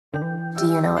Do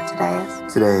you know what today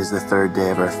is? Today is the third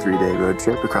day of our 3-day road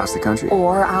trip across the country.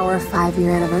 Or our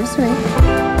 5-year anniversary.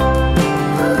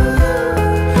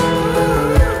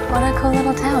 What a cool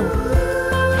little town.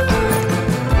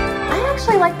 I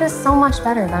actually like this so much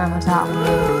better than a hotel.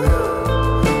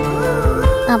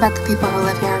 I'll bet the people who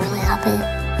live here are really happy.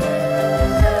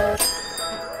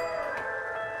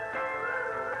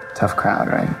 Tough crowd,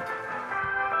 right?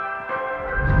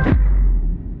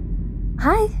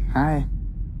 Hi. Hi.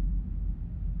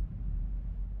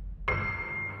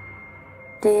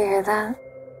 Do you hear that?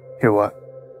 Hear what?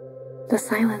 The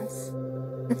silence.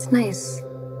 It's nice.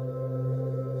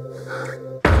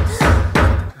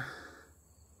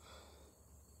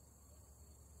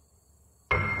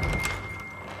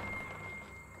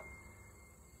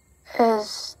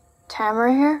 Is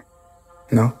Tamara here?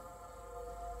 No.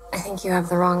 I think you have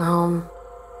the wrong home.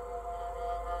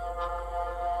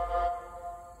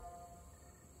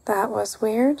 That was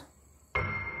weird.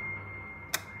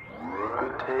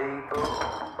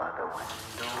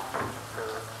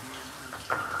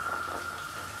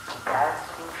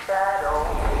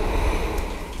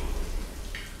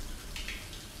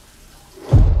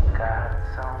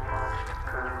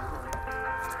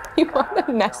 You are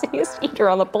the messiest eater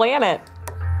on the planet.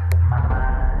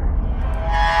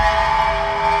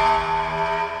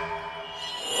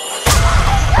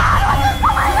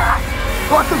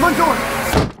 Lock the front door!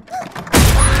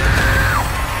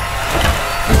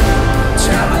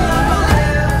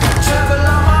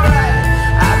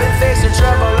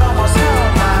 Trouble almost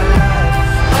all my life.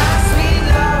 My sweet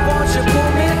love, won't you pull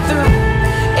me through?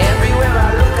 Everywhere I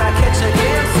look, I catch a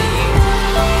glimpse of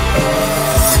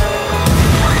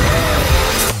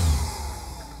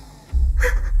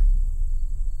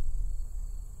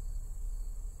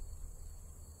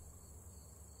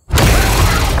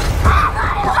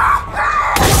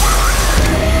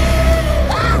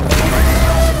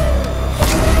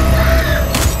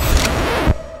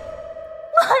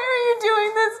Why are you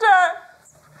doing this to us?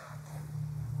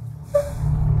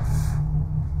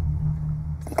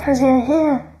 Because you're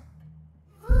here.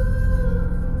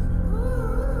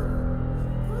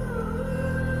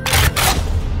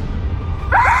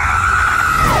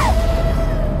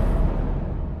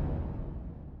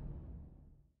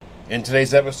 In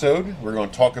today's episode, we're going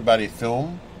to talk about a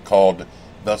film called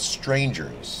The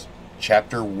Strangers,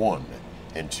 Chapter 1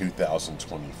 in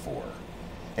 2024.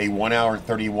 A 1 hour and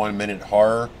 31 minute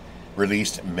horror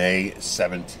released May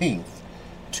 17th,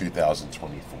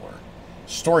 2024.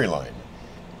 Storyline.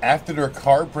 After their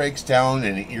car breaks down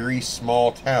in an eerie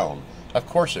small town, of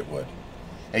course it would,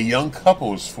 a young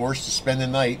couple is forced to spend the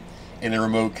night in a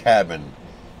remote cabin.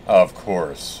 Of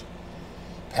course.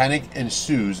 Panic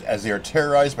ensues as they are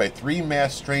terrorized by 3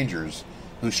 masked strangers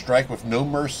who strike with no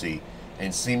mercy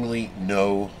and seemingly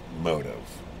no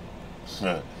motive.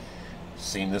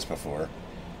 Seen this before.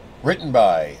 Written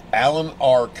by Alan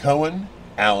R. Cohen,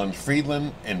 Alan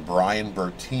Freedland, and Bryan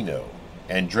Bertino,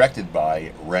 and directed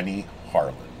by Renny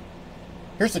Harlin.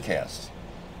 Here's the cast.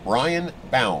 Ryan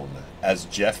Bown as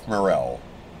Jeff Morrell,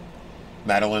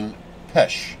 Madeline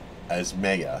Pesh as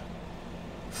Maya,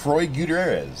 Froy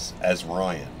Gutierrez as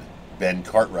Ryan, Ben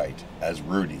Cartwright as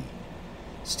Rudy,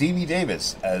 Stevie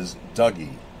Davis as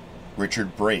Dougie,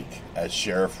 Richard Brake as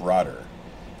Sheriff Rotter,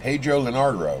 Pedro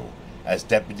Leonardo as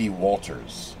Deputy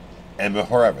Walters, Emma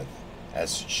Horavith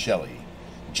as Shelley,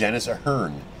 Janice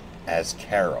Ahern as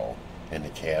Carol, and the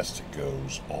cast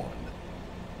goes on.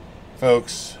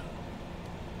 Folks,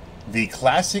 the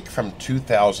classic from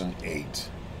 2008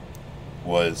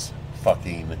 was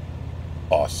fucking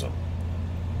awesome.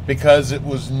 Because it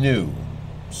was new.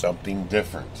 Something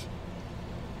different.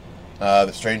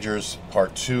 The Strangers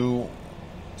Part 2,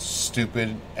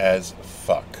 stupid as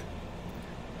fuck.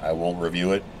 I won't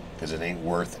review it because it ain't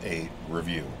worth a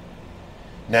review.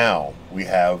 Now, we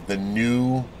have the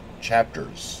new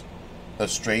chapters. The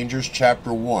Strangers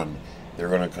Chapter 1. They're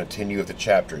going to continue with the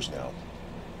chapters now.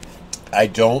 I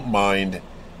don't mind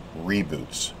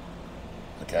reboots.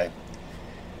 Okay?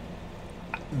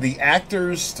 The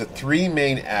actors, the 3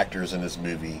 main actors in this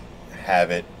movie, have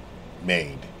it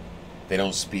made. They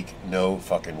don't speak no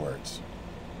fucking words.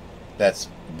 That's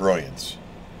brilliance.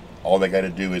 All they got to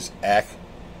do is act,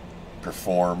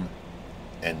 perform,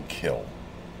 and kill.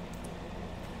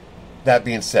 That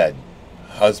being said,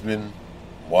 husband,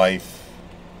 wife,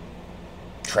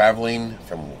 traveling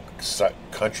from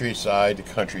countryside to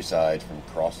countryside from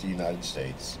across the United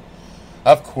States.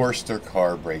 Of course, their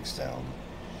car breaks down.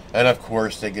 And of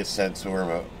course, they get sent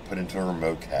to put into a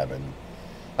remote cabin.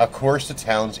 Of course, the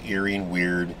town's eerie and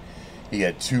weird. He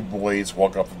had 2 boys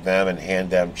walk up to them and hand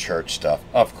them church stuff.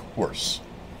 Of course.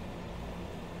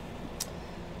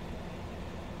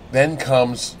 Then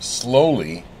comes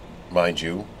slowly, mind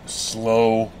you,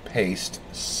 slow-paced,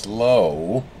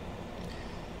 slow,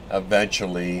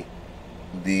 eventually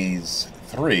these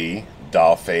three,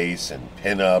 Dollface and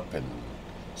Pinup and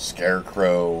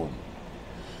Scarecrow,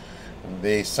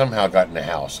 they somehow got in the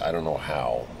house. I don't know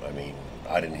how. I mean,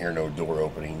 I didn't hear no door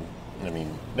opening. I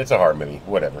mean, it's a horror movie,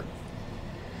 whatever.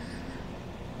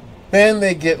 Then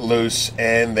they get loose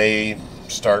and they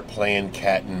start playing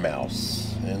cat and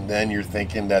mouse. And then you're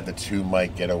thinking that the two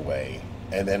might get away.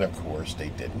 And then, of course, they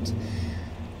didn't.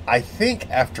 I think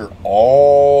after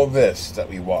all this that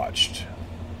we watched,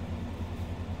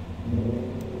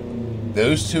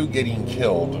 those two getting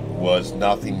killed was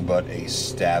nothing but a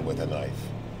stab with a knife.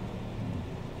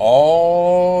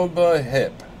 All the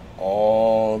hip,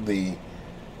 all the,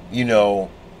 you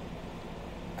know,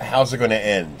 how's it going to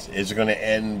end? Is it going to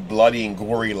end bloody and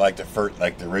gory like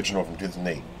the original from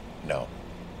 2008? No.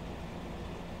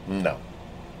 No.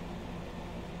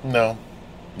 No.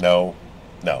 No.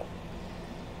 No.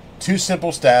 Two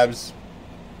simple stabs.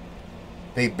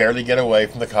 They barely get away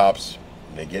from the cops.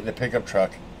 They get in a pickup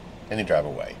truck and they drive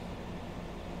away.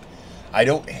 I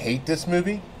don't hate this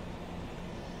movie,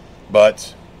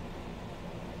 but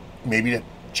maybe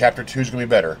chapter 2 is going to be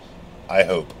better. I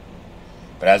hope.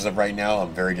 But as of right now,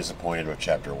 I'm very disappointed with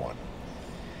chapter 1.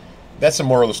 That's the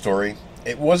moral of the story.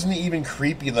 It wasn't even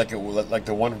creepy like the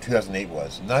one from 2008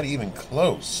 was. Not even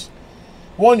close.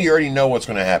 One, you already know what's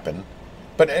going to happen,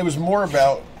 but it was more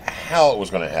about how it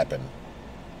was going to happen.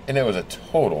 And it was a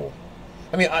total...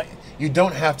 I mean, you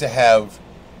don't have to have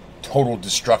total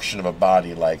destruction of a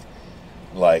body like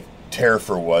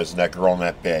Terrorizer was in that girl in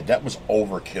that bed. That was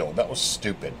overkill. That was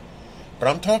stupid. But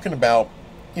I'm talking about,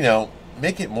 you know,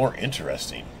 make it more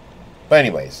interesting. But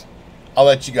anyways, I'll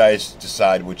let you guys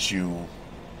decide what you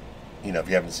know, if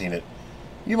you haven't seen it,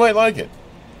 you might like it.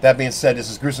 That being said, this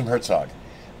is Gruesome Herzog.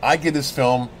 I give this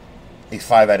film a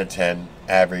 5 out of 10,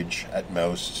 average at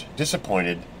most,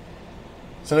 disappointed.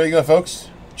 So there you go, folks.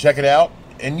 Check it out,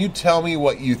 and you tell me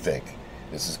what you think.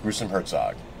 This is Gruesome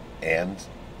Herzog, and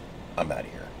I'm out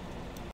of here.